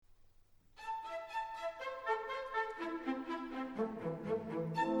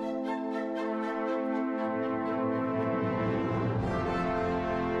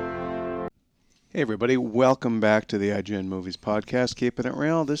Hey everybody, welcome back to the IGN Movies Podcast, Keeping It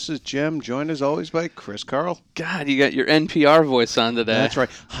Real. This is Jim, joined as always by Chris Carl. God, you got your NPR voice on today. That's right.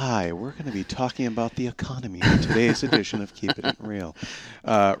 Hi, we're going to be talking about the economy in today's edition of Keeping It Real.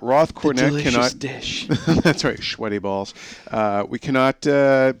 Roth Cornet cannot... dish. That's right, sweaty balls. We cannot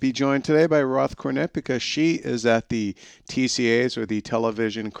be joined today by Roth Cornet because she is at the TCAs, or the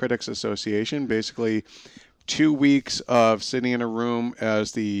Television Critics Association. Basically, 2 weeks of sitting in a room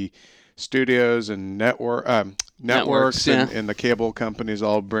as the studios and networks and the cable companies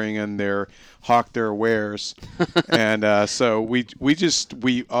all bring in hawk their wares. And so we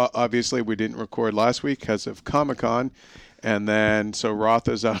obviously we didn't record last week because of Comic-Con. And then so Roth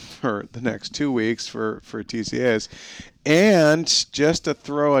is out for the next 2 weeks for TCAs. And just to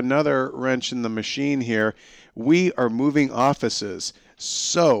throw another wrench in the machine here, we are moving offices.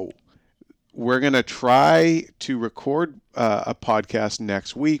 So we're going to try to record a podcast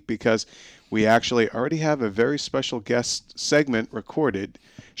next week because we actually already have a very special guest segment recorded.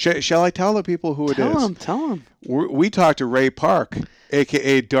 Shall I tell the people who it is? Tell them. We talked to Ray Park,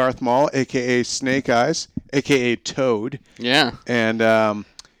 a.k.a. Darth Maul, a.k.a. Snake Eyes, a.k.a. Toad. Yeah. And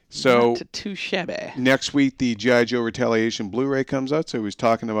so not too shabby. Next week, the G.I. Joe Retaliation Blu-ray comes out, so he was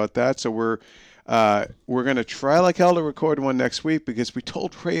talking about that. So we're going to try like hell to record one next week because we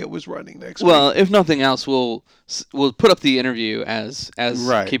told Ray it was running next week. Well, if nothing else, we'll put up the interview as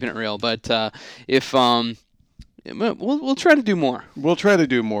right. Keeping It Real. But if we'll try to do more. We'll try to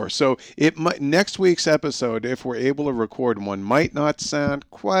do more. So next week's episode, if we're able to record one, might not sound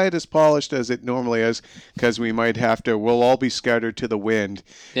quite as polished as it normally is because we'll all be scattered to the wind.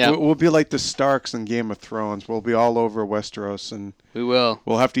 Yeah. We'll be like the Starks in Game of Thrones. We'll be all over Westeros, and we will.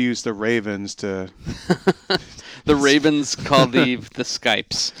 We'll have to use the Ravens to... The Ravens call the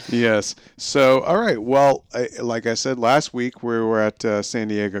Skypes. Yes. So, all right. Well, like I said last week, we were at San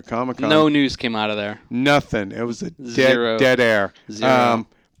Diego Comic-Con. No news came out of there. Nothing. It was a dead air. Zero.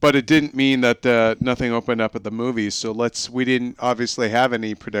 But it didn't mean that nothing opened up at the movies. So we didn't obviously have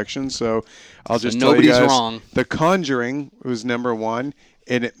any predictions. So I'll just tell you guys. Nobody's wrong. The Conjuring was number one,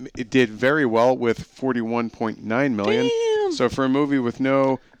 and it did very well with $41.9 million. Damn. So for a movie with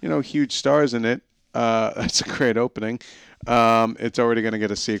no huge stars in it, that's a great opening. It's already going to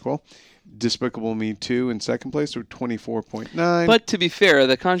get a sequel. Despicable Me 2 in second place with 24.9. But to be fair,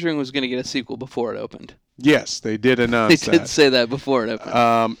 The Conjuring was going to get a sequel before it opened. Yes, they did announce that. They did say that before it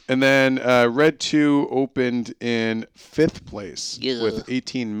opened. And then Red 2 opened in fifth place with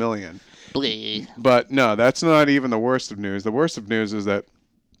 18 million. Blee. But no, that's not even the worst of news. The worst of news is that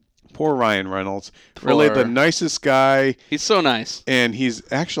poor Ryan Reynolds, really the nicest guy. He's so nice. And he's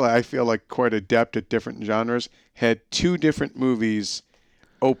actually, I feel like, quite adept at different genres. Had two different movies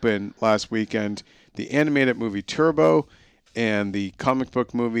open last weekend. The animated movie Turbo and the comic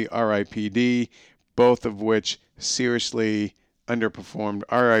book movie R.I.P.D., both of which seriously underperformed.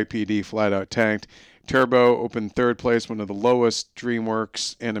 R.I.P.D. flat out tanked. Turbo opened third place, one of the lowest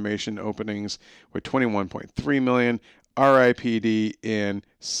DreamWorks animation openings with 21.3 million. R.I.P.D. in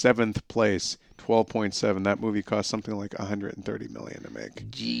seventh place, 12.7. That movie cost something like $130 million to make.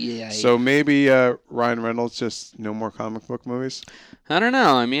 Gee, so maybe Ryan Reynolds just no more comic book movies. I don't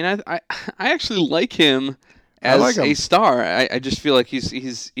know. I mean, I actually like him as a star. I just feel like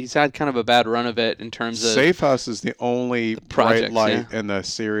he's had kind of a bad run of it in terms of Safe House is the only bright light in the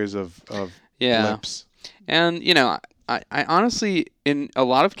series of blips. And I honestly, in a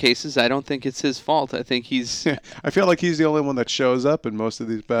lot of cases, I don't think it's his fault. I think he's... I feel like he's the only one that shows up in most of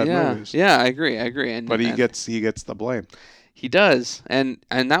these bad movies. Yeah, I agree. But he gets the blame. He does. And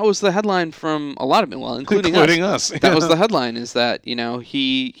that was the headline from a lot of it, including us. That was the headline, is that,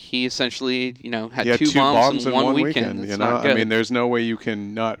 he essentially, had two bombs in one weekend. It's not good. I mean, there's no way you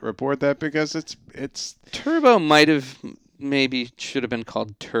can not report that because it's... Turbo might have... maybe should have been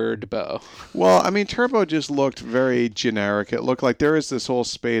called Turdbo. Well, I mean, Turbo just looked very generic. It looked like there is this whole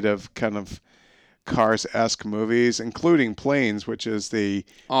spate of kind of Cars-esque movies, including Planes, which is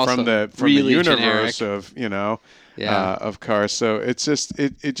from the universe generic. Of Cars. So it's just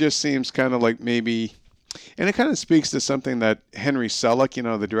it just seems kind of like maybe, and it kind of speaks to something that Henry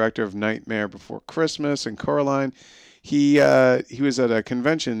Selick, the director of Nightmare Before Christmas and Coraline, he was at a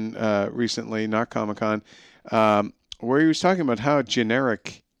convention recently, not Comic-Con. Where he was talking about how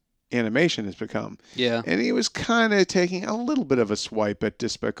generic animation has become. Yeah. And he was kind of taking a little bit of a swipe at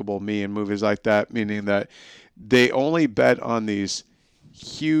Despicable Me and movies like that, meaning that they only bet on these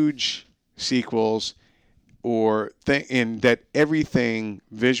huge sequels and that everything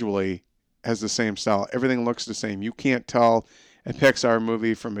visually has the same style. Everything looks the same. You can't tell a Pixar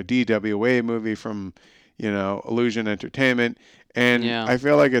movie from a DWA movie from, Illusion Entertainment. And Yeah. I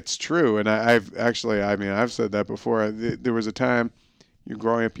feel like it's true. And I've said that before. There was a time you're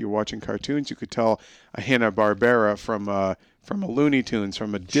growing up, you're watching cartoons, you could tell a Hanna-Barbera from a Looney Tunes,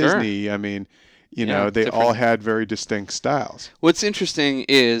 from a Disney. Sure. I mean, they all had very distinct styles. What's interesting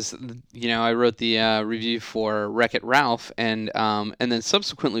is, I wrote the review for Wreck-It Ralph, and then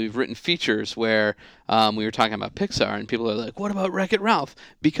subsequently we've written features where we were talking about Pixar, and people are like, what about Wreck-It Ralph?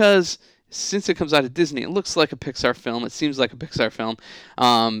 Because since it comes out of Disney, it looks like a Pixar film. It seems like a Pixar film.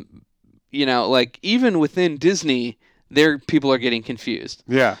 Like even within Disney, people are getting confused.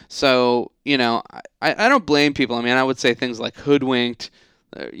 Yeah. So, I don't blame people. I mean, I would say things like Hoodwinked,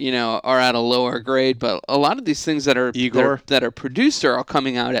 are at a lower grade, but a lot of these things that are Igor, that are produced are all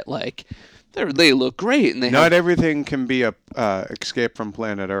coming out at like they look great, and not everything can be a Escape from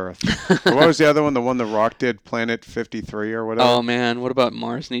Planet Earth. What was the other one? The one The Rock did, Planet 53 or whatever. Oh man, what about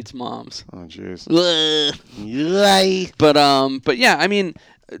Mars Needs Moms? Oh jeez. But yeah, I mean,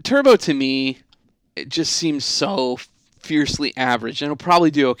 Turbo to me, it just seems so fiercely average, and it'll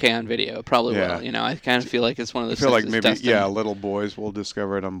probably do okay on video. It probably will. I kind of feel like it's one of those. I feel like maybe little boys will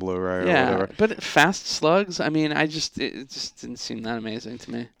discover it on Blu-ray or whatever. But Fast Slugs, I mean, it just didn't seem that amazing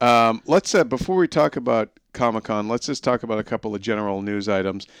to me. Let's before we talk about Comic-Con, let's just talk about a couple of general news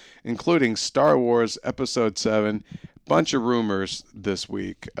items, including Star Wars Episode 7. Bunch of rumors this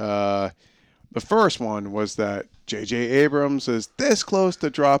week. The first one was that J.J. Abrams is this close to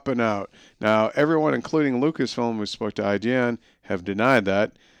dropping out. Now, everyone, including Lucasfilm, who spoke to IGN, have denied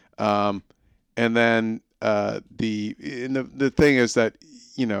that. And then the thing is that,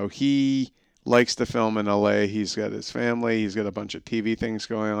 he likes to film in L.A. He's got his family. He's got a bunch of TV things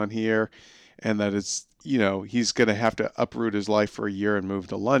going on here. And that it's, he's going to have to uproot his life for a year and move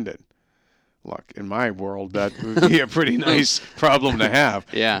to London. Look, in my world, that would be a pretty nice problem to have.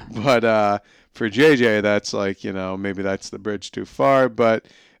 Yeah. But for JJ, that's like, maybe that's the bridge too far, but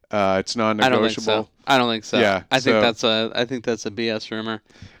it's non-negotiable. I don't think so. Yeah, I think that's a BS rumor.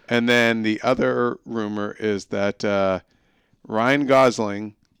 And then the other rumor is that Ryan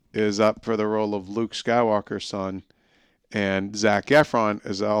Gosling is up for the role of Luke Skywalker's son, and Zac Efron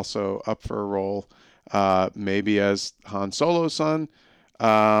is also up for a role, maybe as Han Solo's son.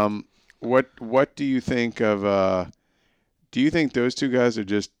 What do you think of? Do you think those two guys are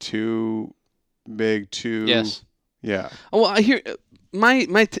just too big? Yes. Yeah. Well, I hear my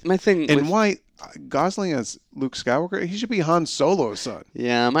thing. And why Gosling as Luke Skywalker? He should be Han Solo's son.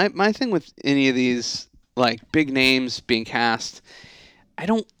 Yeah. My thing with any of these like big names being cast, I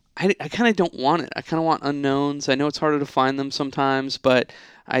kind of don't want it. I kind of want unknowns. I know it's harder to find them sometimes, but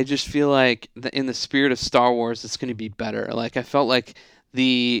I just feel like in the spirit of Star Wars, it's going to be better. Like I felt like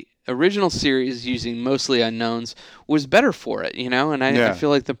the original series using mostly unknowns was better for it, and I feel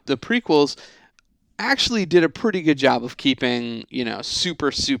like the prequels actually did a pretty good job of keeping,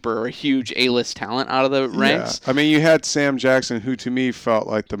 super or huge A-list talent out of the ranks. I mean, you had Sam Jackson, who to me felt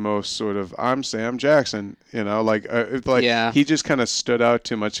like the most sort of, I'm Sam Jackson, he just kind of stood out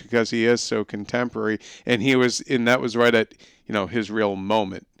too much because he is so contemporary, and that was right at, his real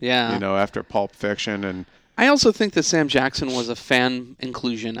moment. Yeah. After Pulp Fiction. And I also think that Sam Jackson was a fan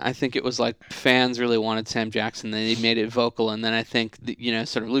inclusion. I think it was like fans really wanted Sam Jackson, then they made it vocal, and then I think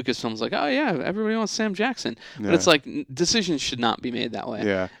sort of Lucasfilm was like, oh yeah, everybody wants Sam Jackson, but it's like decisions should not be made that way.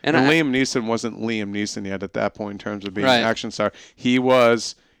 Yeah, and Liam Neeson wasn't Liam Neeson yet at that point in terms of being an action star. He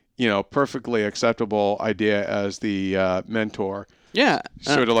was, perfectly acceptable idea as the mentor. Yeah,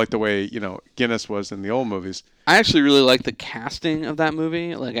 sort of like the way Guinness was in the old movies. I actually really liked the casting of that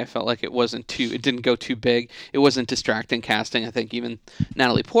movie. Like I felt like it didn't go too big. It wasn't distracting casting. I think even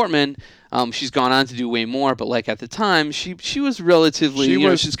Natalie Portman, she's gone on to do way more, but like at the time, she was relatively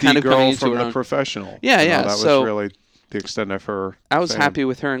she's kind of coming into her own. The Professional. Yeah, yeah. That was really the extent of her. I was happy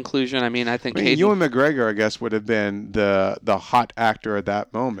with her inclusion. I mean, I think Ewan McGregor, I guess, would have been the hot actor at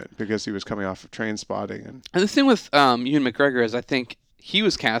that moment because he was coming off of Trainspotting. And the thing with Ewan McGregor is I think he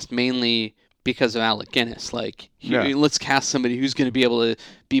was cast mainly because of Alec Guinness. Let's cast somebody who's going to be able to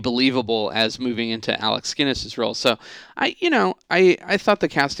be believable as moving into Alex Guinness's role. So I thought the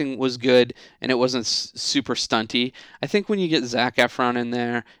casting was good and it wasn't super stunty. I think when you get Zac Efron in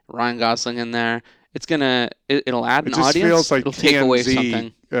there, Ryan Gosling in there, it'll add an audience. It just feels like it'll TMZ take away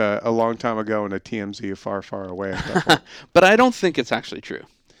something. A long time ago and a TMZ far, far away at that point. But I don't think it's actually true.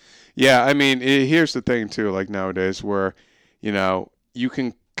 Yeah, I mean, here's the thing too, like nowadays where, you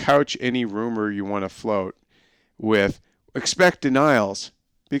can couch any rumor you want to float with expect denials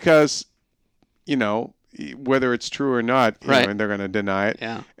because, whether it's true or not, and they're going to deny it.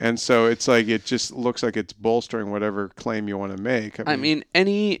 Yeah. And so it's like it just looks like it's bolstering whatever claim you want to make. I mean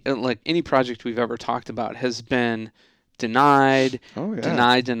any project we've ever talked about has been denied, Oh,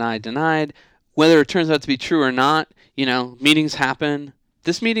 yeah. denied. Whether it turns out to be true or not, meetings happen.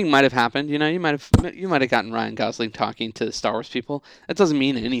 This meeting might have happened. You might have gotten Ryan Gosling talking to Star Wars people. That doesn't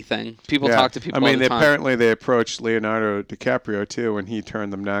mean anything. People talk to people all the time. Apparently they approached Leonardo DiCaprio too, and he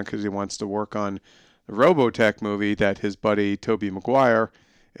turned them down because he wants to work on the Robotech movie that his buddy Tobey Maguire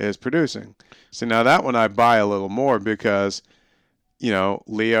is producing. So now that one I buy a little more because,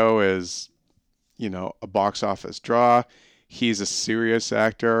 Leo is, a box office draw. He's a serious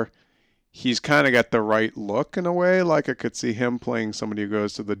actor. He's kind of got the right look in a way. Like I could see him playing somebody who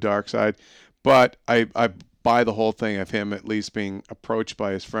goes to the dark side. But I buy the whole thing of him at least being approached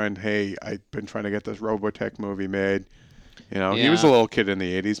by his friend. Hey, I've been trying to get this Robotech movie made. He was a little kid in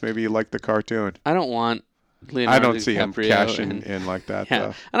the 80s. Maybe he liked the cartoon. I don't want Leonardo I don't see him cashing in like that. Yeah.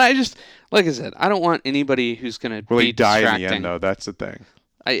 Though. And I just, like I said, I don't want anybody who's going to be he die distracting. in the end, though. That's the thing.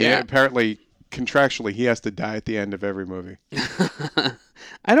 Apparently, contractually, he has to die at the end of every movie.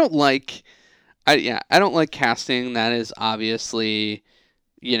 I don't like casting that is obviously,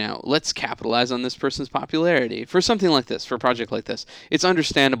 let's capitalize on this person's popularity for something like this, for a project like this. It's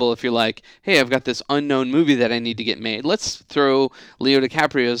understandable if you're like, hey, I've got this unknown movie that I need to get made. Let's throw Leo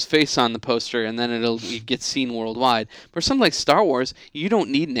DiCaprio's face on the poster and then it gets seen worldwide. For something like Star Wars, you don't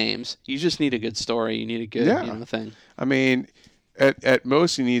need names. You just need a good story. You need a good thing. I mean, at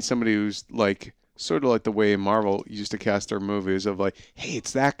most you need somebody who's like, sort of like the way Marvel used to cast their movies of like, hey,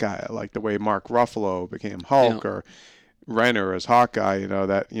 it's that guy. Like the way Mark Ruffalo became Hulk or Renner as Hawkeye.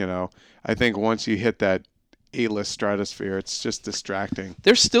 I think once you hit that A-list stratosphere, it's just distracting.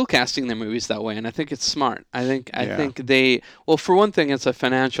 They're still casting their movies that way, and I think it's smart. I think they, well, for one thing, it's a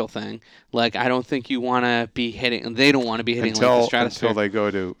financial thing. Like, I don't think you want to be hitting, they don't want to be hitting like the stratosphere. Until they go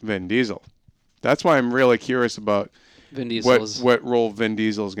to Vin Diesel. That's why I'm really curious about Vin Diesel's what role Vin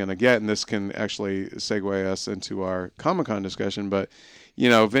Diesel is going to get, and this can actually segue us into our Comic-Con discussion. But,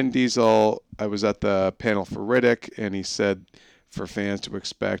 Vin Diesel, I was at the panel for Riddick, and he said for fans to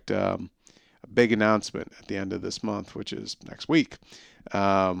expect a big announcement at the end of this month, which is next week,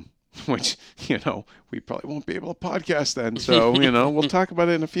 which, we probably won't be able to podcast then. So, we'll talk about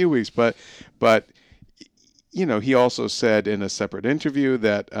it in a few weeks. But he also said in a separate interview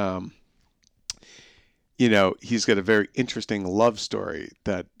that, he's got a very interesting love story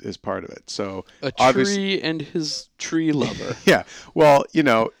that is part of it. So a tree and his tree lover. Yeah. Well,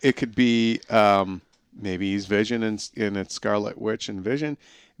 it could be maybe he's Vision and it's Scarlet Witch and Vision.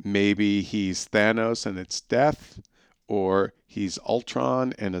 Maybe he's Thanos and it's Death. Or he's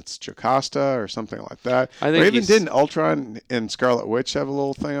Ultron and it's Jocasta or something like that. I think didn't Ultron and Scarlet Witch have a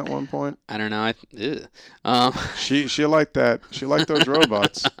little thing at one point? I don't know. She liked that. She liked those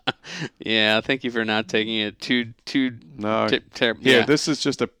robots. Yeah, thank you for not taking it too. No. Terrible. Yeah, this is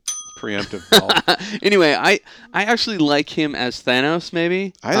just a preemptive call. Anyway, I actually like him as Thanos.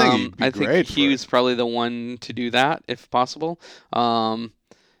 Maybe I think he'd be great. He was probably the one to do that if possible.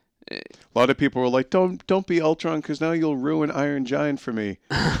 A lot of people were like, "Don't be Ultron, because now you'll ruin Iron Giant for me."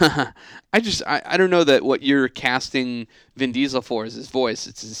 I don't know that what you're casting Vin Diesel for is his voice.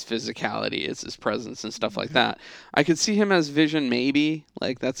 It's his physicality, it's his presence and stuff like that. I could see him as Vision, maybe.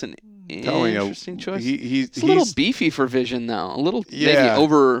 Like that's an interesting choice. He's a little beefy for Vision, though. A little maybe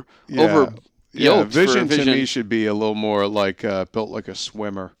over. Yeah, Vision to me should be a little more like built like a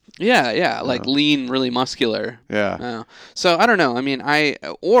swimmer. Yeah, like lean, really muscular. Yeah. So I don't know. I mean,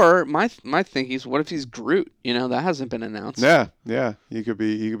 my thinking is, what if he's Groot? That hasn't been announced. Yeah. You could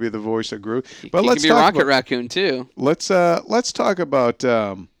be the voice of Groot. But let's talk Rocket Raccoon too. Let's talk about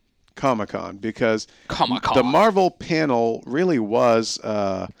Comic-Con, because the Marvel panel really was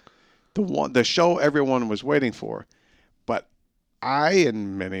the show everyone was waiting for. But I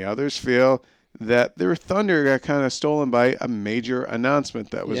and many others feel that their thunder got kind of stolen by a major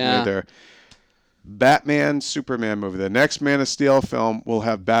announcement that was made there. Batman, Superman movie. The next Man of Steel film will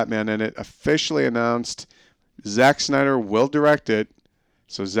have Batman in it. Officially announced. Zack Snyder will direct it.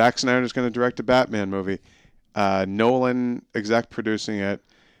 So Zack Snyder's going to direct a Batman movie. Nolan exec producing it.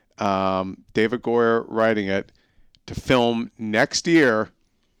 David Goyer writing it, to film next year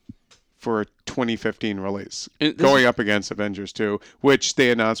for a 2015 release, going up against Avengers 2, which they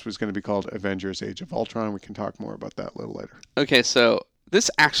announced was going to be called Avengers Age of Ultron. We can talk more about that a little later. Okay, so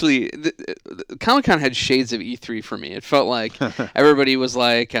this actually, Comic-Con had shades of E3 for me. It felt like everybody was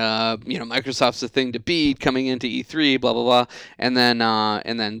like, Microsoft's the thing to beat coming into E3, blah, blah, blah. And then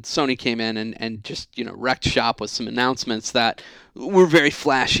Sony came in and just, wrecked shop with some announcements that were very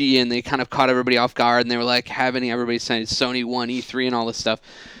flashy, and they kind of caught everybody off guard, and they were like having everybody saying Sony won E3 and all this stuff.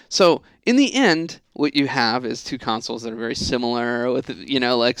 So in the end, what you have is two consoles that are very similar with,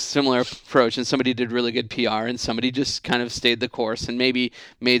 like similar approach, and somebody did really good PR, and somebody just kind of stayed the course and maybe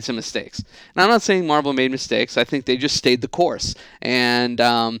made some mistakes. And I'm not saying Marvel made mistakes. I think they just stayed the course.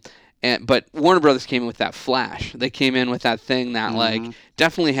 But Warner Brothers came in with that flash. They came in with that thing that like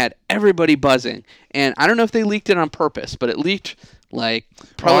definitely had everybody buzzing. And I don't know if they leaked it on purpose, but it leaked like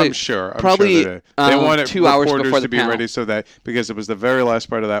probably. I'm sure probably they wanted 2 hours reporters before the to be panel. ready so that because it was the very last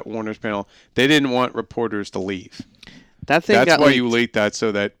part of that Warner's panel, they didn't want reporters to leave. That thing That's got why leaked. you leaked that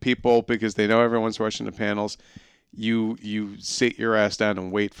so that people, because they know everyone's rushing the panels, you sit your ass down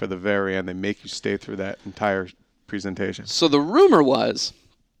and wait for the very end. They make you stay through that entire presentation. So the rumor was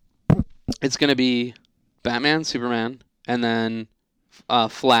it's going to be Batman, Superman, and then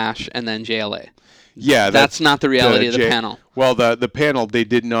Flash, and then JLA. Yeah, that's not the reality of the panel. Well, the panel, they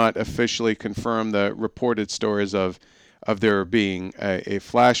did not officially confirm the reported stories of there being a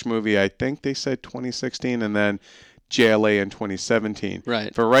Flash movie. I think they said 2016, and then JLA in 2017.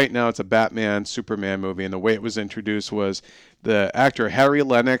 Right. For right now, it's a Batman Superman movie, and the way it was introduced was the actor Harry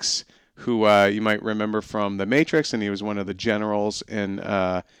Lennox, who you might remember from The Matrix, and he was one of the generals in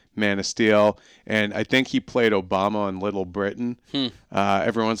Man of Steel, and I think he played Obama in Little Britain.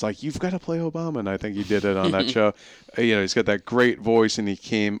 Everyone's like, "You've got to play Obama," and I think he did it on that show. He's got that great voice, and he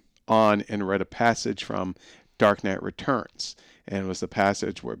came on and read a passage from Dark Knight Returns, and it was the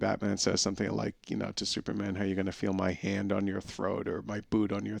passage where Batman says something like, to Superman, "How are you going to feel my hand on your throat or my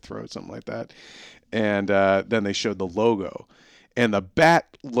boot on your throat," something like that. And then they showed the logo, and the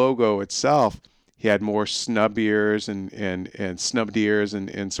Bat logo itself. He had more snub ears and snubbed ears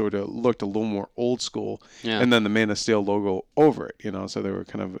and sort of looked a little more old school. Yeah. And then the Man of Steel logo over it, so they were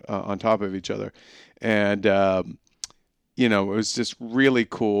kind of on top of each other. And, it was just really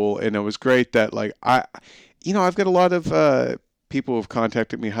cool. And it was great that, like, I've got a lot of people who have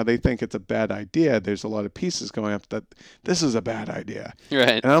contacted me how they think it's a bad idea. There's a lot of pieces going up that this is a bad idea.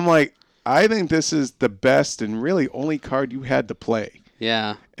 Right. And I'm like, I think this is the best and really only card you had to play.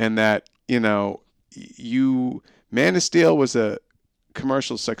 Yeah. And that, Man of Steel was a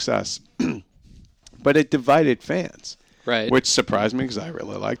commercial success, but it divided fans, Right. which surprised me because I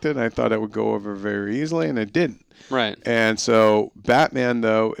really liked it. And I thought it would go over very easily, and it didn't. Right. And so Batman,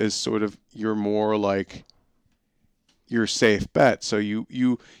 though, is sort of your more like your safe bet. So you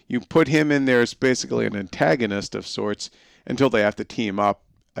put him in there as basically an antagonist of sorts until they have to team up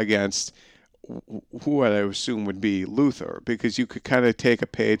against who I assume would be Luthor, because you could kind of take a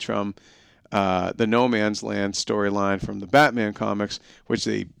page from the No Man's Land storyline from the Batman comics, which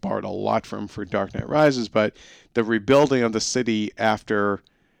they borrowed a lot from for Dark Knight Rises, but the rebuilding of the city after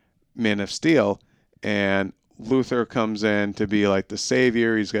Man of Steel, and Luthor comes in to be like the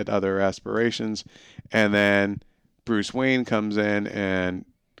savior. He's got other aspirations, and then Bruce Wayne comes in and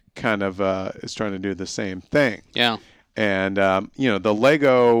kind of is trying to do the same thing. Yeah. And, the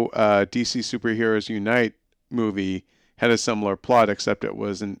Lego DC Superheroes Unite movie had a similar plot, except it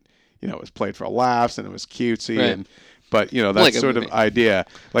wasn't, it was played for laughs and it was cutesy. Right. But that Lego sort movie. of idea.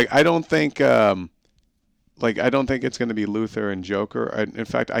 Like, I don't think it's going to be Luthor and Joker. In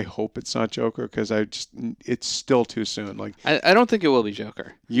fact, I hope it's not Joker because it's still too soon. Like, I don't think it will be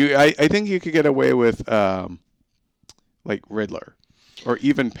Joker. I think you could get away with, like Riddler or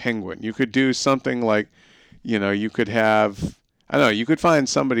even Penguin. You could do something like, you could have, I don't know, you could find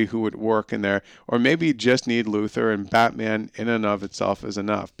somebody who would work in there, or maybe you just need Luthor, and Batman in and of itself is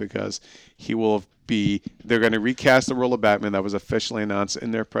enough because they're going to recast the role of Batman that was officially announced in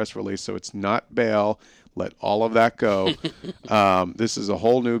their press release, so it's not Bale. Let all of that go. This is a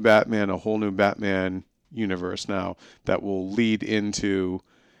whole new Batman universe now that will lead into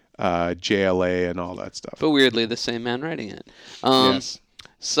JLA and all that stuff. But weirdly, the same man writing it. Yes.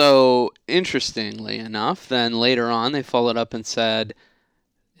 So, interestingly enough, then later on, they followed up and said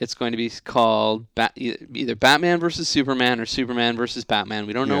it's going to be called either Batman versus Superman or Superman versus Batman.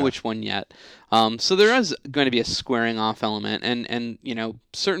 We don't know which one yet. So there is going to be a squaring off element. And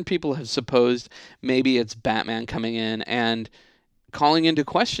certain people have supposed maybe it's Batman coming in and calling into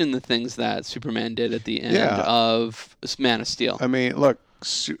question the things that Superman did at the end of Man of Steel. I mean, look.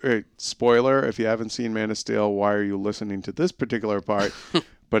 Spoiler, if you haven't seen Man of Steel, why are you listening to this particular part?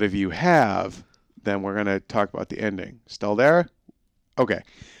 But if you have, then we're going to talk about the ending. Still there? Okay.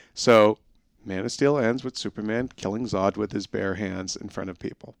 So Man of Steel ends with Superman killing Zod with his bare hands in front of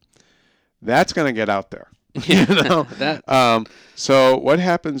people. That's going to get out there. So what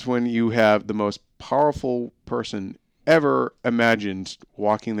happens when you have the most powerful person ever imagined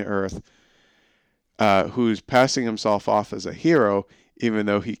walking the earth who's passing himself off as a hero, even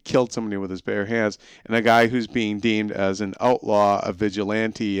though he killed somebody with his bare hands, and a guy who's being deemed as an outlaw, a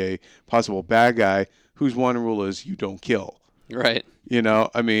vigilante, a possible bad guy, whose one rule is you don't kill. Right.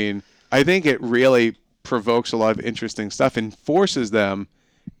 I mean, I think it really provokes a lot of interesting stuff and forces them,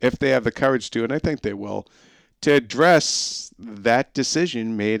 if they have the courage to, and I think they will, to address that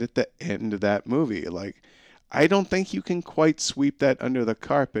decision made at the end of that movie. Like, I don't think you can quite sweep that under the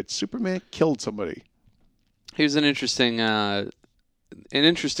carpet. Superman killed somebody. Here's an interesting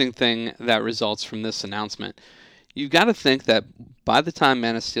thing that results from this announcement. You've got to think that by the time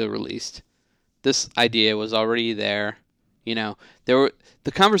Man of Steel released, this idea was already there. The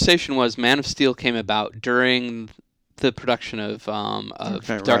conversation was Man of Steel came about during the production of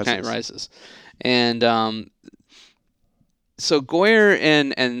Dark Knight Rises. And so Goyer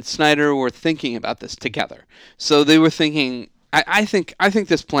and Snyder were thinking about this together. So they were thinking, I think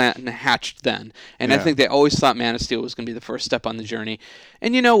this plan hatched then, and I think they always thought Man of Steel was going to be the first step on the journey.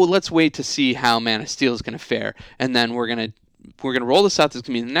 And let's wait to see how Man of Steel is going to fare, and then we're going to roll this out. This is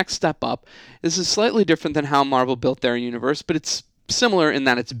going to be the next step up. This is slightly different than how Marvel built their universe, but it's similar in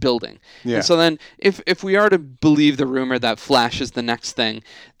that it's building. Yeah. And so then if we are to believe the rumor that Flash is the next thing,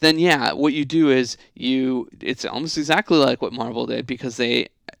 then what you do is it's almost exactly like what Marvel did, because they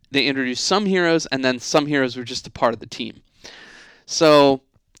introduced some heroes, and then some heroes were just a part of the team. So,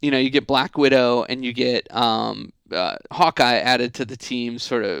 you get Black Widow and you get Hawkeye added to the team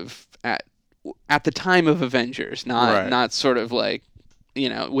sort of at the time of Avengers, not sort of like,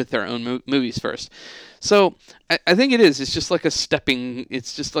 with their own movies first. So I think it is. It's just like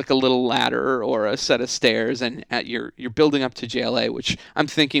it's just like a little ladder or a set of stairs, and you're building up to JLA, which I'm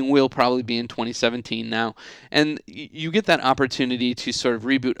thinking will probably be in 2017 now. And you get that opportunity to sort of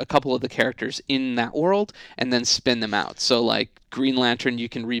reboot a couple of the characters in that world and then spin them out. So like Green Lantern, you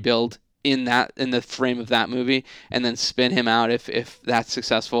can rebuild in the frame of that movie and then spin him out if that's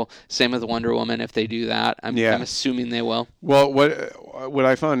successful. Same with Wonder Woman if they do that. I'm assuming they will. Well, what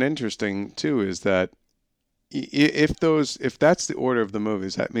I found interesting too is that if that's the order of the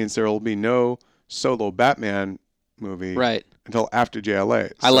movies, that means there will be no solo Batman movie until after JLA.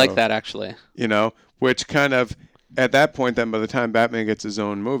 So, I like that, actually. Which kind of, at that point then, by the time Batman gets his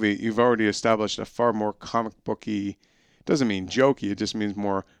own movie, you've already established a far more comic booky, doesn't mean jokey, it just means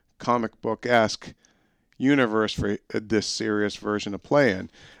more comic book-esque universe for this serious version to play in.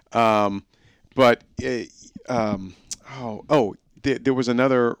 There was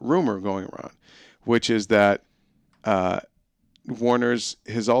another rumor going around, which is that Warner's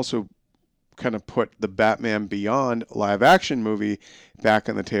has also kind of put the Batman Beyond live-action movie back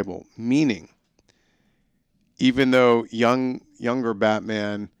on the table, meaning even though younger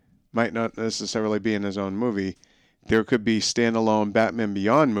Batman might not necessarily be in his own movie, there could be standalone Batman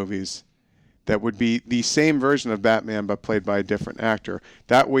Beyond movies that would be the same version of Batman but played by a different actor.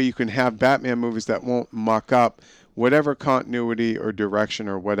 That way you can have Batman movies that won't muck up whatever continuity or direction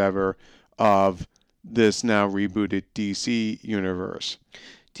or whatever of this now rebooted DC universe.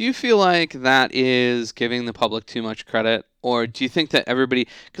 Do you feel like that is giving the public too much credit? Or do you think that everybody...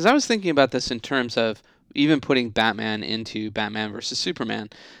 Because I was thinking about this in terms of even putting Batman into Batman versus Superman.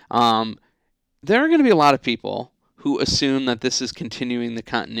 There are going to be a lot of people who assume that this is continuing the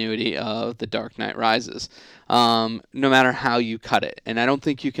continuity of The Dark Knight Rises, no matter how you cut it. And I don't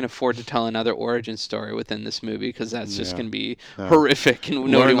think you can afford to tell another origin story within this movie, because that's just going to be horrific, and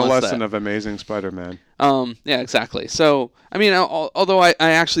nobody wants that. Learn the lesson of Amazing Spider-Man. Yeah, exactly. So, I mean, although I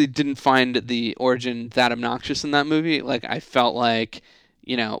actually didn't find the origin that obnoxious in that movie, like, I felt like,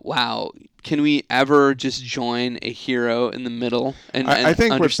 wow, can we ever just join a hero in the middle and I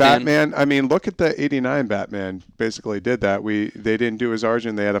think understand? With Batman, I mean, look at the 89 Batman basically did that. They didn't do his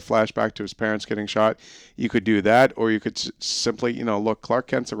origin. They had a flashback to his parents getting shot. You could do that, or you could simply, look, Clark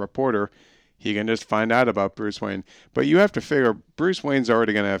Kent's a reporter. He can just find out about Bruce Wayne. But you have to figure Bruce Wayne's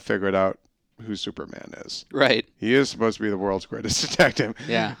already going to have figured out who Superman is. Right. He is supposed to be the world's greatest detective.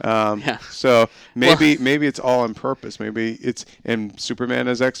 Yeah. So maybe it's all on purpose. Maybe and Superman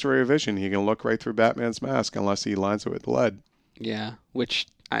has X-ray vision. He can look right through Batman's mask unless he lines it with lead. Yeah, which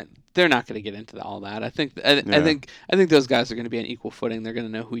they're not going to get into all that. I think those guys are going to be on equal footing. They're going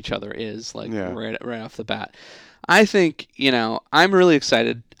to know who each other is, right off the bat. I think, I'm really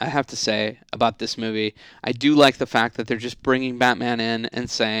excited, I have to say, about this movie. I do like the fact that they're just bringing Batman in and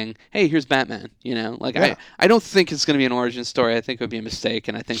saying, hey, here's Batman, I don't think it's going to be an origin story. I think it would be a mistake,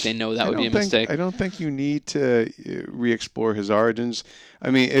 and I think they know that would be a mistake. I don't think you need to re-explore his origins.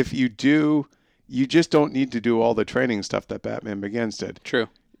 I mean, if you do, you just don't need to do all the training stuff that Batman Begins did. True.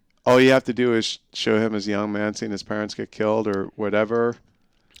 All you have to do is show him as a young man seeing his parents get killed or whatever.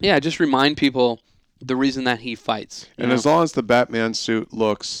 Yeah, just remind people the reason that he fights. And as long as the Batman suit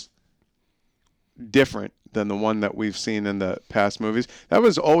looks different than the one that we've seen in the past movies, that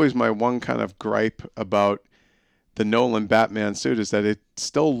was always my one kind of gripe about the Nolan Batman suit, is that it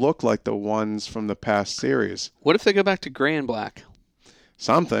still looked like the ones from the past series. What if they go back to gray and black?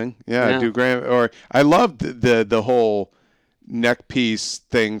 Something, yeah. Do gray, or I loved the whole neck piece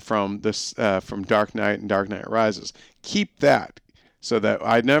thing from this from Dark Knight and Dark Knight Rises. Keep that, so that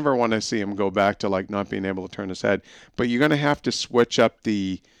I never want to see him go back to like not being able to turn his head. But you're going to have to switch up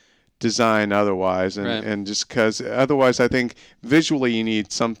the design otherwise, and just because otherwise, I think visually you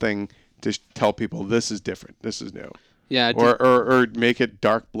need something to tell people this is different, this is new. Yeah. Or make it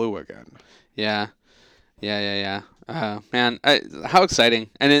dark blue again. Yeah. Man, how exciting!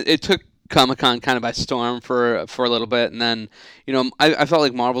 And it took Comic-Con kind of by storm for a little bit, and then I felt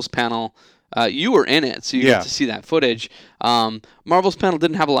like Marvel's panel. You were in it, so you got to see that footage. Marvel's panel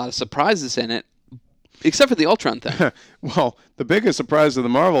didn't have a lot of surprises in it, except for the Ultron thing. Well, the biggest surprise of the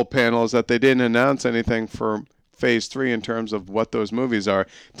Marvel panel is that they didn't announce anything for Phase 3 in terms of what those movies are.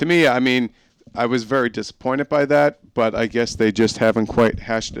 To me, I mean, I was very disappointed by that, but I guess they just haven't quite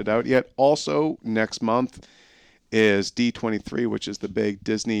hashed it out yet. Also, next month is D23, which is the big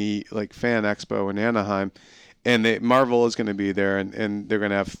Disney fan expo in Anaheim, and Marvel is going to be there, and they're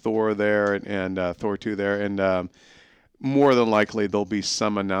going to have Thor there and Thor 2 there, and more than likely there'll be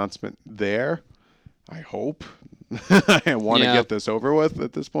some announcement there. I hope. I want to get this over with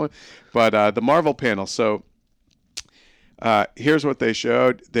at this point, but the Marvel panel. So here's what they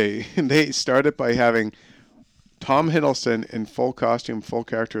showed. They started by having Tom Hiddleston in full costume, full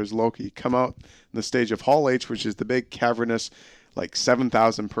character as Loki, come out on the stage of Hall H, which is the big cavernous,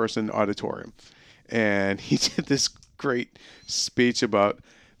 7,000 person auditorium. And he did this great speech about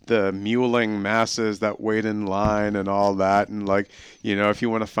the muling masses that wait in line and all that. And if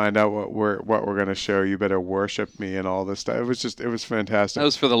you want to find out what we're going to show, you better worship me and all this stuff. It was fantastic. That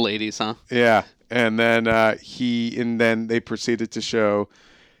was for the ladies, huh? Yeah. And then then they proceeded to show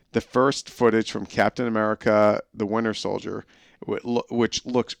the first footage from Captain America: The Winter Soldier, which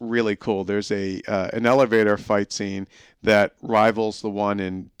looks really cool. There's an elevator fight scene that rivals the one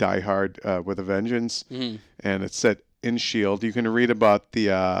in Die Hard with a Vengeance, and it's set in S.H.I.E.L.D. You can read about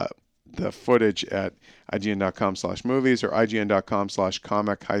the footage at IGN.com/movies or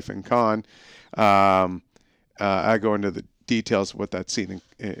IGN.com/comic-con. I go into the details of what that scene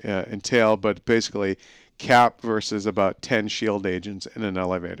entailed, but basically Cap versus about 10 S.H.I.E.L.D. agents in an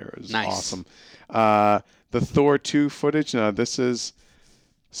elevator. It was awesome. The Thor 2 footage, now this is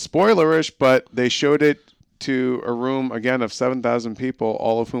spoilerish, but they showed it to a room, again, of 7,000 people,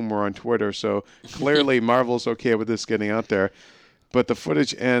 all of whom were on Twitter, so clearly Marvel's okay with this getting out there. But the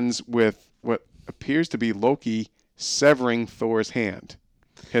footage ends with what appears to be Loki severing Thor's hand,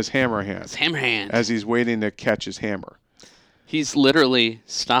 his hammer hand. His hammer hand. As he's waiting to catch his hammer. He's literally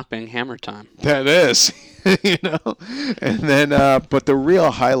stopping hammer time. That is, And then, but the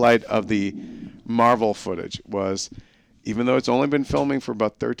real highlight of the Marvel footage was, even though it's only been filming for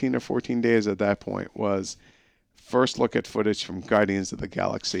about 13 or 14 days at that point, was first look at footage from Guardians of the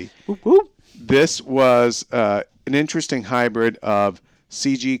Galaxy. Whoop, whoop. This was an interesting hybrid of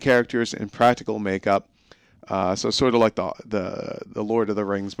CG characters and practical makeup. So sort of like the Lord of the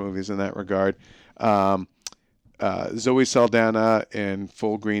Rings movies in that regard. Zoe Saldana in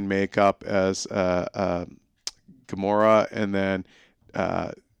full green makeup as Gamora, and then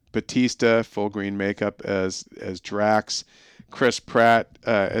Batista full green makeup as Drax. Chris Pratt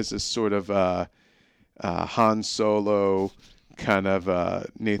as this sort of Han Solo kind of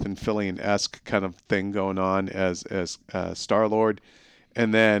Nathan Fillion-esque kind of thing going on as Star-Lord,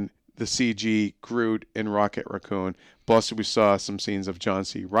 and then the CG Groot and Rocket Raccoon. Plus, we saw some scenes of John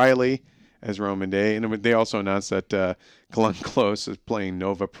C. Reilly as Roman Day, and they also announced that Glenn Close is playing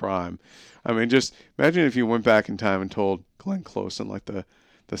Nova Prime. I mean, just imagine if you went back in time and told Glenn Close in the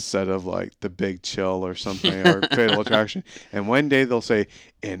set of The Big Chill or something or Fatal Attraction, and one day they'll say,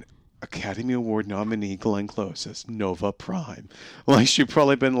 and Academy Award nominee Glenn Close as Nova Prime. She'd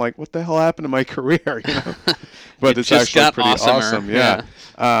probably been like, what the hell happened to my career? But it's actually pretty awesome. Yeah.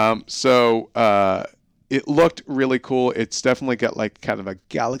 It looked really cool. It's definitely got kind of a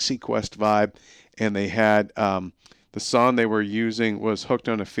Galaxy Quest vibe. And they had the song they were using was Hooked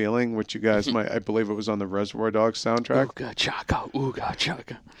on a Feeling, which you guys might, I believe it was on the Reservoir Dogs soundtrack. Ooga chaka, ooga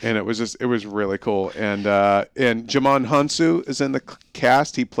chaka. And it was really cool. And Jamon Hunsu is in the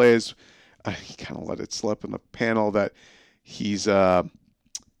cast. He plays, he kind of let it slip in the panel that he's a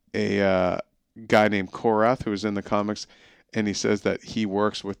guy named Korath who's in the comics. And he says that he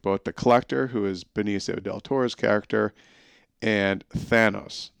works with both the Collector, who is Benicio del Toro's character, and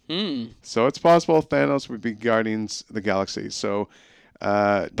Thanos. Hmm. So it's possible Thanos would be Guardians of the Galaxy. So,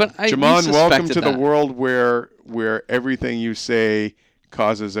 But we Jamon, welcome suspected to the that. world where everything you say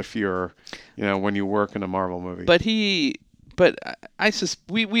causes a furor. When you work in a Marvel movie. But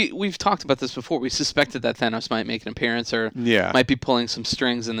we've talked about this before. We suspected that Thanos might make an appearance or Yeah. might be pulling some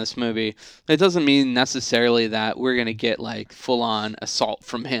strings in this movie. It doesn't mean necessarily that we're gonna get like full on assault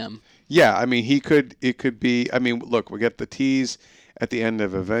from him. Yeah, I mean, it could be. I mean, look, we get the tease at the end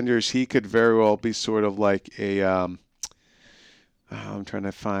of Avengers. He could very well be sort of like a. I'm trying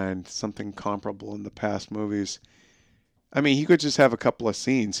to find something comparable in the past movies. I mean, he could just have a couple of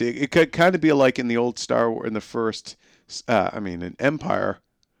scenes. It could kind of be like in the old Star Wars, in the first, in Empire,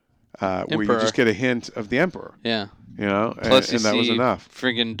 where you Emperor. just get a hint of the Emperor. Yeah. and Plus, you that was see enough.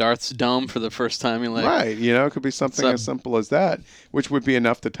 friggin' Darth's dome for the first time. You're like, Right, it could be something as simple as that, which would be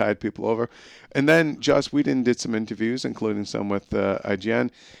enough to tide people over. And then Joss Whedon did some interviews, including some with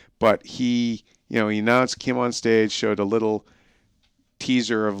IGN, but he announced, came on stage, showed a little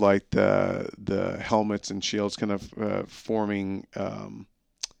teaser of like the helmets and shields kind of forming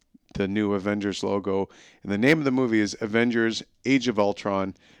the new Avengers logo. And the name of the movie is Avengers: Age of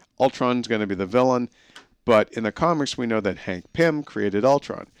Ultron. Ultron's going to be the villain. But in the comics, we know that Hank Pym created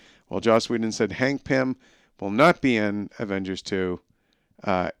Ultron. Well, Joss Whedon said Hank Pym will not be in Avengers 2.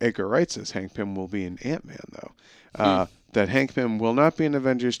 Edgar Wright says Hank Pym will be in Ant-Man, though. That Hank Pym will not be in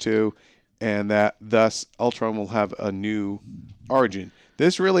Avengers 2, and that thus Ultron will have a new origin.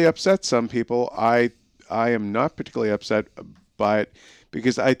 This really upsets some people. I am not particularly upset by it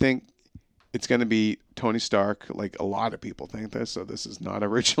because I think it's going to be Tony Stark. Like a lot of people think this, so this is not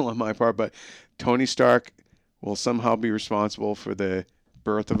original on my part, but Tony Stark will somehow be responsible for the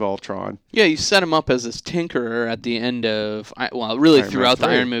birth of Ultron. Yeah, you set him up as this tinkerer at the end of, really Iron throughout Man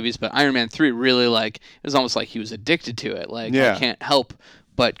the 3. Iron movies, but Iron Man 3 really, like, it was almost like he was addicted to it. Like, Yeah. I can't help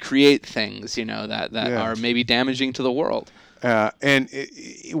but create things, that Yeah. are maybe damaging to the world. And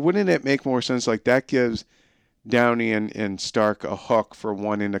wouldn't it make more sense? Like that gives Downey and Stark a hook for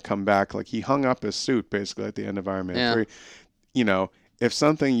wanting to come back. Like he hung up his suit basically at the end of Iron Man 3. If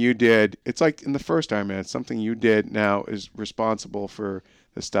something you did, it's like in the first Iron Man, something you did now is responsible for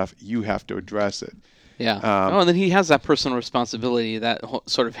the stuff, you have to address it. Yeah. And then he has that personal responsibility, that whole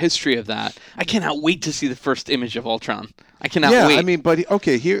sort of history of that. I cannot wait to see the first image of Ultron. I cannot wait. I mean, but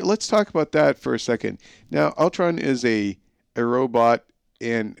okay, here let's talk about that for a second. Now, Ultron is a robot,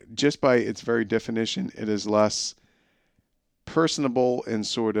 and just by its very definition, it is less personable and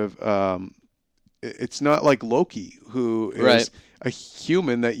sort of. It's not like Loki, who is Right. a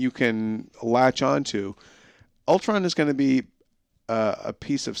human that you can latch onto. Ultron is going to be a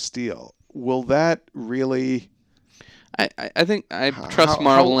piece of steel. Will that really? I think I trust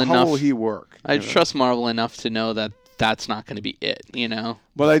Marvel enough. How will he work? I trust Marvel enough to know that that's not going to be it.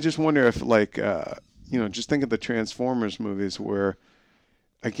 But I just wonder if, like, just think of the Transformers movies where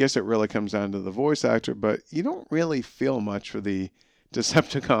I guess it really comes down to the voice actor, but you don't really feel much for the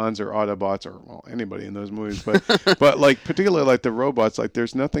Decepticons or Autobots or anybody in those movies. But like particularly like the robots, like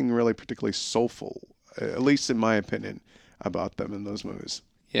there's nothing really particularly soulful, at least in my opinion, about them in those movies.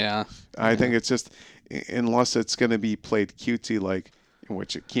 Yeah. I think it's just, unless it's going to be played cutesy, like,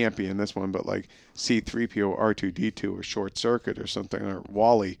 which it can't be in this one, but like C-3PO, R2-D2, or Short Circuit or something, or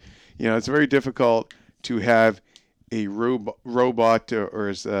Wally. It's very difficult to have a robot, or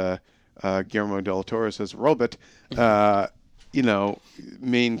as Guillermo del Toro says, robot,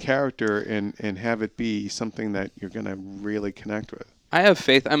 main character and have it be something that you're going to really connect with. I have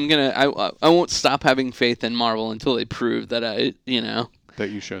faith. I won't stop having faith in Marvel until they prove that that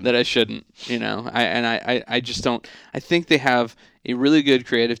you shouldn't. That I shouldn't, I just don't. I think they have a really good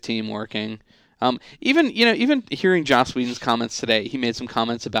creative team working. Even hearing Joss Whedon's comments today, he made some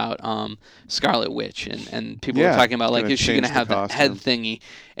comments about Scarlet Witch, and people were talking about, like, is she going to have that head thingy?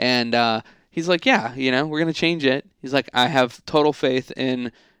 And he's like, yeah, we're going to change it. He's like, I have total faith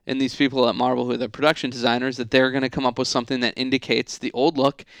in these people at Marvel who are the production designers, that they're going to come up with something that indicates the old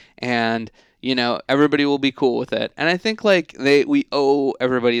look, and everybody will be cool with it. And I think, like, we owe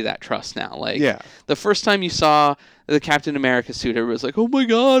everybody that trust now. Like, the first time you saw the Captain America suit, everybody was like, oh my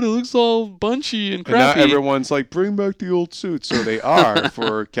god, it looks all bunchy and crappy. And now everyone's like, bring back the old suit. So they are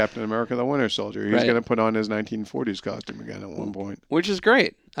for Captain America the Winter Soldier. He's going to put on his 1940s costume again at one point. Which is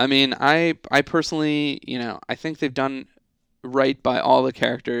great. I mean, I personally, I think they've done right by all the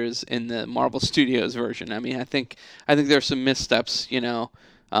characters in the Marvel Studios version. I mean, I think there's some missteps,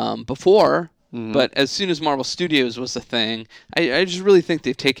 before, but as soon as Marvel Studios was a thing, I just really think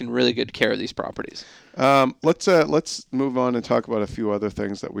they've taken really good care of these properties. Let's move on and talk about a few other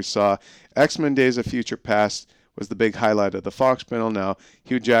things that we saw. X-Men: Days of Future Past was the big highlight of the Fox panel. Now,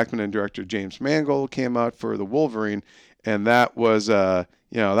 Hugh Jackman and director James Mangold came out for the Wolverine, and that was, that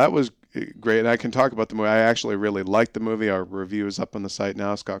was great. And I can talk about the movie. I actually really liked the movie. Our review is up on the site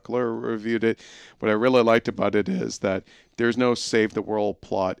now. Scott Kalura reviewed it. What I really liked about it is that there's no save the world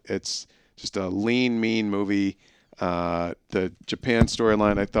plot. It's just a lean, mean movie. The Japan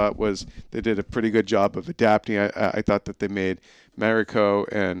storyline, I thought, they did a pretty good job of adapting. I thought that they made Mariko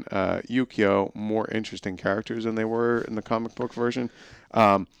and Yukio more interesting characters than they were in the comic book version.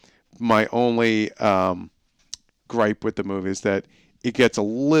 My only gripe with the movie is that it gets a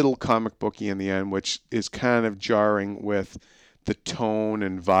little comic booky in the end, which is kind of jarring with the tone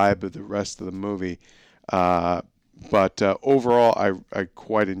and vibe of the rest of the movie. But overall, I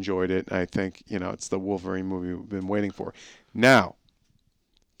quite enjoyed it. I think, it's the Wolverine movie we've been waiting for. Now,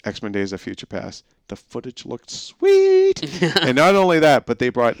 X-Men Days of Future Past, the footage looked sweet. And not only that, but they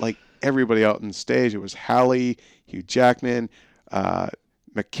brought everybody out on stage. It was Halle, Hugh Jackman,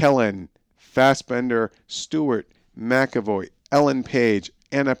 McKellen, Fassbender, Stewart, McAvoy, Ellen Page,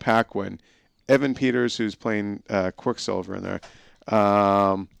 Anna Paquin, Evan Peters, who's playing Quicksilver in there.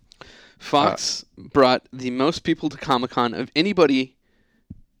 Fox brought the most people to Comic-Con of anybody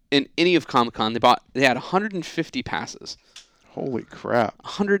in any of Comic-Con. They had 150 passes. Holy crap.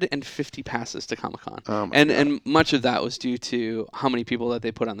 150 passes to Comic-Con. Oh my God. And much of that was due to how many people that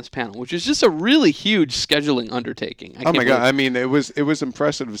they put on this panel, which is just a really huge scheduling undertaking. Oh my God. I mean, it was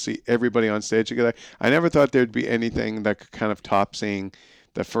impressive to see everybody on stage together. I never thought there'd be anything that could kind of top seeing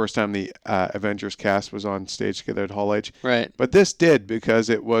the first time the Avengers cast was on stage together at Hall H. Right. But this did, because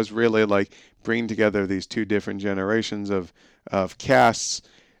it was really bringing together these two different generations of casts.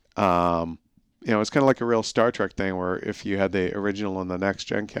 It's kind of like a real Star Trek thing, where if you had the original and the next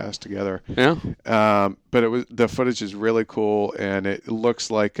gen cast together. Yeah. But the footage is really cool, and it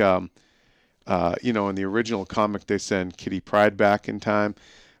looks like, in the original comic, they send Kitty Pryde back in time.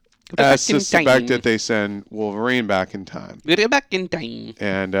 I suspect that they send Wolverine back in time. Back in time.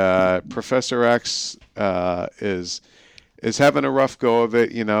 And Professor X is having a rough go of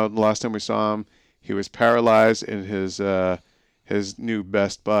it. The last time we saw him, he was paralyzed, and his new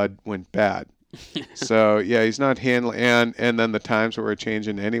best bud went bad. So yeah, he's not handling, and then the times were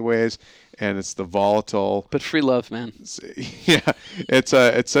changing anyways, and it's the volatile. But free love, man. Yeah, it's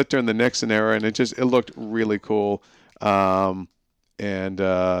set during the Nixon era, and it looked really cool.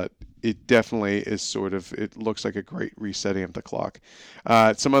 It definitely is it looks like a great resetting of the clock.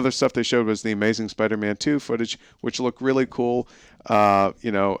 Some other stuff they showed was the Amazing Spider-Man 2 footage, which looked really cool.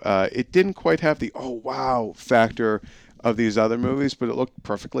 It didn't quite have the oh wow factor of these other movies, but it looked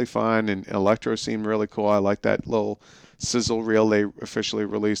perfectly fine, and Electro seemed really cool. I like that little sizzle reel they officially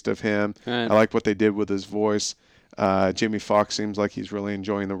released of him. Right. I like what they did with his voice. Jamie Foxx seems like he's really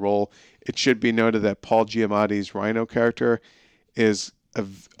enjoying the role. It should be noted that Paul Giamatti's Rhino character is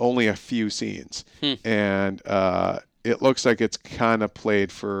only a few scenes, and it looks like it's kind of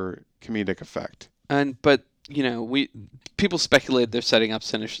played for comedic effect. But people speculate they're setting up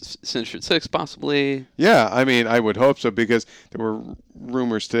Sinister 6 possibly. Yeah, I mean, I would hope so, because there were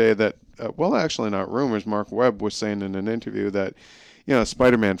rumors today that, actually not rumors, Mark Webb was saying in an interview that,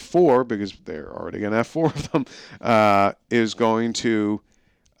 Spider-Man 4, because they're already going to have 4 of them, is going to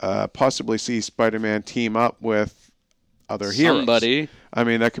possibly see Spider-Man team up with other heroes. Somebody. I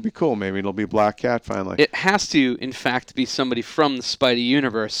mean, that could be cool. Maybe it'll be Black Cat finally. It has to, in fact, be somebody from the Spidey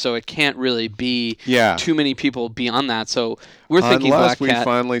universe, so it can't really be too many people beyond that. So we're thinking Black Cat. Unless we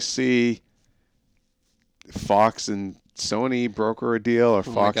finally see Fox and Sony broker a deal, or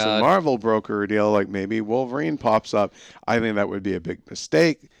Fox and Marvel broker a deal, like maybe Wolverine pops up. I think that would be a big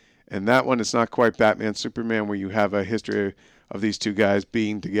mistake. And that one, it's not quite Batman, Superman, where you have a history of these two guys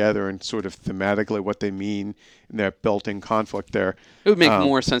being together and sort of thematically what they mean in that built-in conflict there. It would make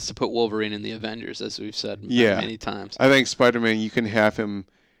more sense to put Wolverine in the Avengers, as we've said many times. I think Spider-Man, you can have him,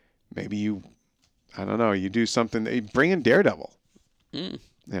 maybe you do something, bring in Daredevil. Yeah,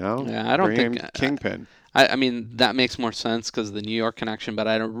 I don't think Kingpin. I mean, that makes more sense because of the New York connection, but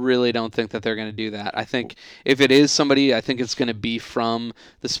I really don't think that they're going to do that. I think if it is somebody, I think it's going to be from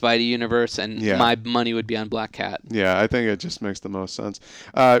the Spidey universe, and my money would be on Black Cat. Yeah, I think it just makes the most sense.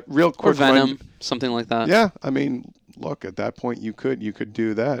 Real quick, or Venom, something like that. Yeah, I mean, look, at that point, you could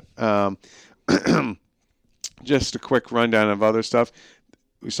do that. Just a quick rundown of other stuff.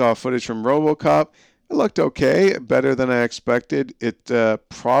 We saw footage from RoboCop. It looked okay, better than I expected. It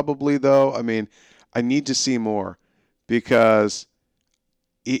probably, though, I mean, I need to see more, because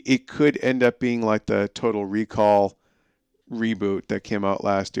it could end up being like the Total Recall reboot that came out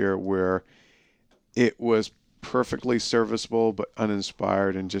last year, where it was perfectly serviceable but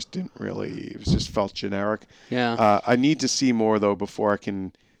uninspired and just didn't really. It just felt generic. Yeah. I need to see more though before I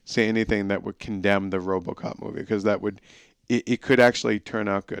can say anything that would condemn the RoboCop movie, because that would. It could actually turn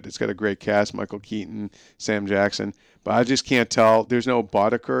out good. It's got a great cast: Michael Keaton, Sam Jackson, but I just can't tell. There's no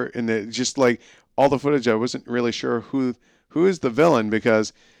Boddicker, and just like all the footage, I wasn't really sure who is the villain,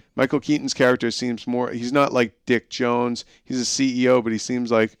 because Michael Keaton's character seems more. He's not like Dick Jones. He's a CEO, but he seems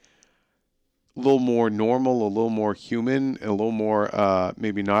like a little more normal, a little more human, a little more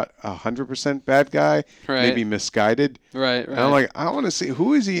maybe not 100% bad guy, Right. maybe misguided. Right. And I'm like, I want to see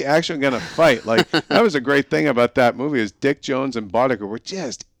who is he actually going to fight. Like that was a great thing about that movie, is Dick Jones and Boddicker were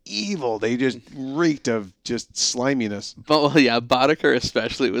just evil. They just reeked of just sliminess. But well, yeah, Boddicker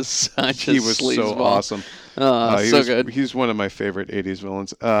especially was such a He was so sleazeball. awesome. So good. He's one of my favorite 80s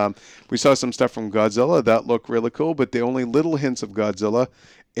villains. We saw some stuff from Godzilla that looked really cool, but the only little hints of Godzilla,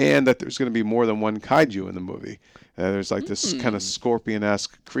 and that there's going to be more than one kaiju in the movie. There's like this kind of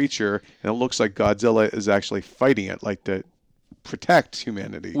scorpion-esque creature, and it looks like Godzilla is actually fighting it, like to protect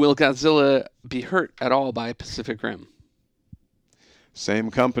humanity. Will Godzilla be hurt at all by Pacific Rim?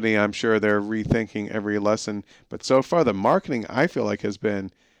 Same company, I'm sure they're rethinking every lesson. But so far, the marketing, I feel like, has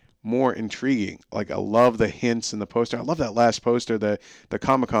been more intriguing. Like, I love the hints in the poster. I love that last poster, the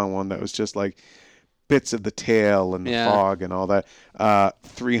Comic-Con one that was just like bits of the tail and the fog and all that.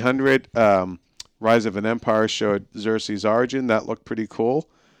 300, Rise of an Empire showed Xerxes' origin. That looked pretty cool.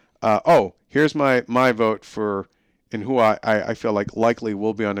 Here's my vote for, and who I feel like likely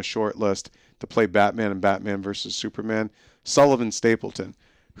will be on a short list to play Batman and Batman versus Superman. Sullivan Stapleton,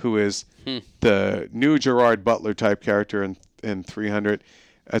 who is the new Gerard Butler type character in 300.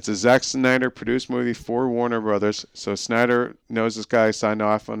 It's a Zack Snyder produced movie for Warner Brothers, so Snyder knows this guy, signed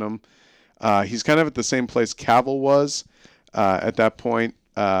off on him. He's kind of at the same place Cavill was at that point,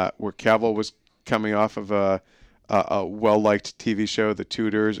 where Cavill was coming off of a well-liked TV show, The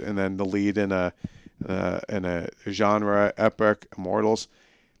Tudors, and then the lead in a genre epic, Immortals.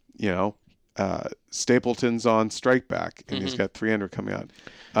 Stapleton's on Strike Back, and he's got 300 coming out.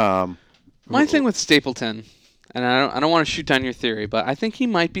 My thing with Stapleton, and I don't want to shoot down your theory, but I think he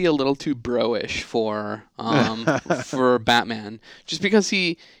might be a little too bro-ish for for Batman, just because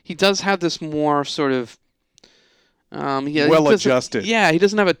he does have this more sort of well-adjusted. Yeah, he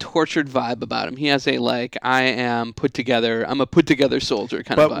doesn't have a tortured vibe about him. He has a I'm a put together soldier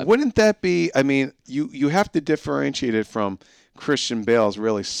kind of vibe. But wouldn't that be? I mean, you have to differentiate it from Christian Bale's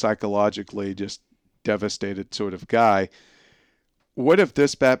really psychologically just devastated sort of guy. What if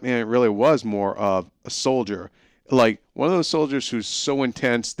this Batman really was more of a soldier? Like one of those soldiers who's so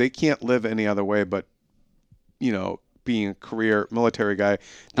intense they can't live any other way but, being a career military guy.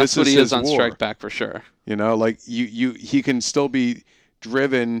 That's what he is on Strike Back for sure. Like he can still be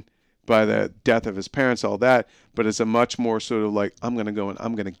driven by the death of his parents, all that, but it's a much more sort of like, I'm going to go and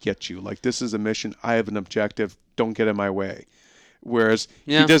I'm going to get you. Like, this is a mission. I have an objective. Don't get in my way. Whereas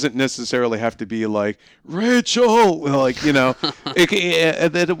he doesn't necessarily have to be like, Rachel,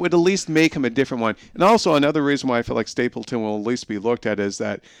 that would at least make him a different one. And also another reason why I feel like Stapleton will at least be looked at is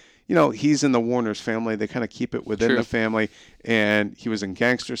that, he's in the Warner's family. They kind of keep it within the family, and he was in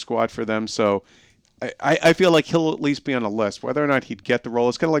Gangster Squad for them. So I feel like he'll at least be on a list. Whether or not he'd get the role,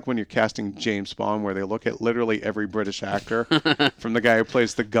 it's kind of like when you're casting James Bond, where they look at literally every British actor, from the guy who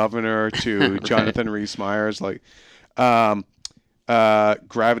plays the governor to Jonathan Rhys-Meyers.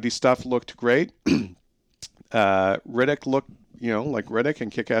 Gravity stuff looked great. Riddick looked, like Riddick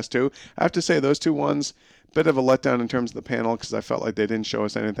and Kick-Ass 2. I have to say those two ones, bit of a letdown in terms of the panel, because I felt like they didn't show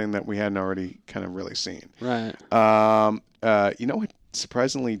us anything that we hadn't already kind of really seen. Right. What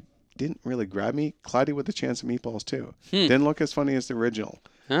surprisingly didn't really grab me? Cloudy with a Chance of Meatballs 2. Didn't look as funny as the original.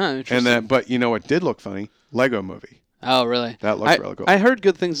 Interesting. But what did look funny? Lego Movie. Oh, really? That looked really cool. I heard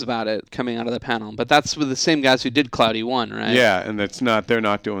good things about it coming out of the panel, but that's with the same guys who did Cloudy 1, right? Yeah, and they're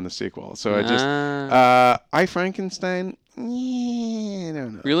not doing the sequel. So I Frankenstein, I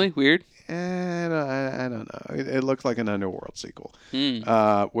don't know. Really? Weird? I don't know. It looked like an Underworld sequel,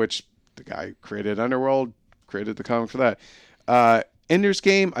 which the guy who created Underworld created the comic for that. Ender's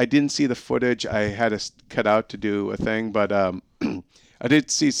Game, I didn't see the footage. I had to cut out to do a thing, but I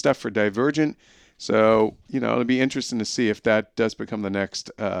did see stuff for Divergent. So, it'll be interesting to see if that does become the next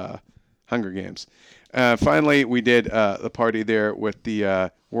Hunger Games. Finally, we did the party there with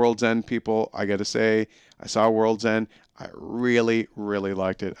the World's End people. I got to say, I saw World's End. I really, really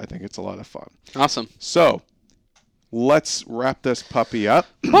liked it. I think it's a lot of fun. Awesome. So, let's wrap this puppy up.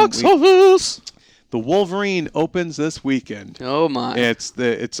 Box office! The Wolverine opens this weekend. Oh, my.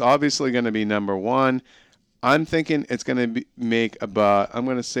 It's obviously going to be number one. I'm thinking it's going to make about, I'm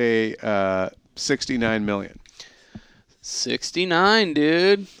going to say, $69 million. $69,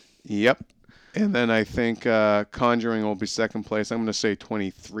 dude. Yep. And then I think Conjuring will be second place. I'm going to say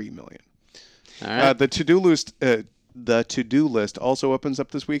 $23 million. All right. The to-do list also opens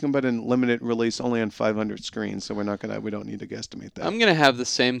up this weekend, but in limited release only on 500 screens, so we don't need to guesstimate that. I'm gonna have the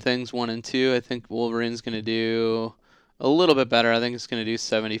same things 1 and 2. I think Wolverine's gonna do a little bit better. I think it's gonna do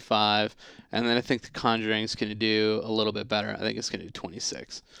 75, and then I think The Conjuring's gonna do a little bit better. I think it's gonna do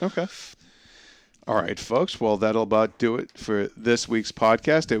 26. Okay. All right, folks. Well, that'll about do it for this week's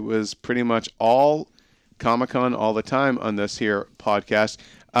podcast. It was pretty much all Comic-Con all the time on this here podcast.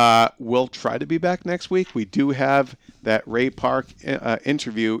 We'll try to be back next week. We do have that Ray Park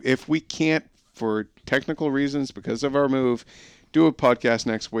interview. If we can't, for technical reasons, because of our move, do a podcast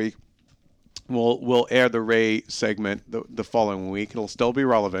next week, we'll air the Ray segment the following week. It'll still be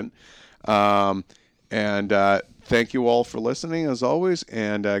relevant. And thank you all for listening, as always.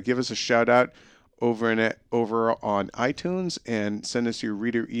 And give us a shout out over on iTunes, and send us your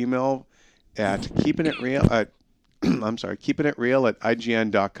reader email at keepinitreal at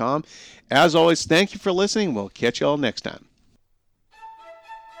IGN.com. As always, thank you for listening. We'll catch you all next time.